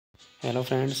Hello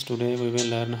friends, today we will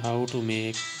learn how to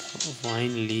make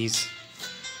wine lees.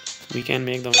 We can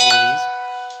make the wine lees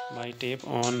by tap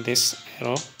on this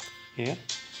arrow here.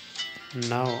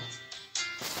 Now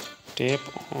tap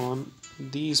on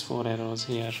these 4 arrows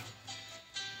here.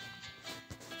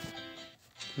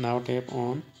 Now tap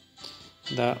on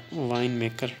the wine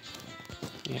maker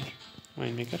here,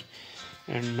 wine maker,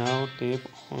 and now tap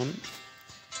on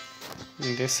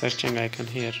this searching icon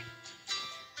here.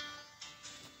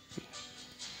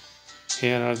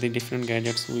 Here are the different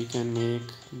gadgets we can make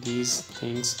these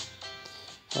things.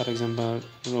 For example,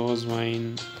 rose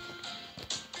wine,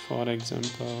 for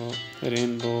example,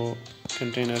 rainbow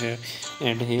container here,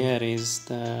 and here is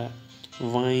the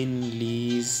wine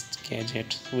lees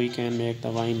gadget. We can make the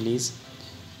wine lees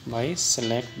by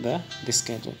select this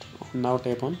gadget. Now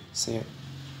tap on save.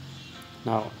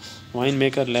 Now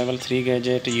winemaker level 3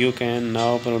 gadget, you can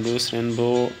now produce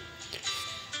rainbow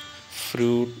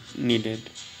fruit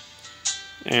needed,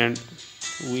 and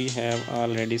we have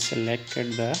already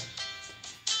selected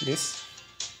this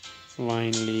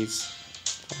wine lees.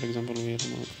 For example, we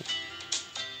remove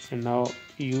it, and now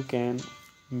you can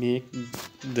make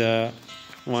the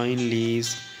wine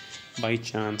lees by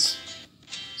chance.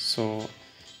 So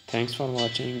thanks for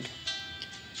watching.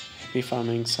 Happy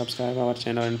farming. Subscribe our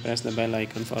channel and press the bell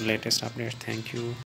icon for latest updates. Thank you.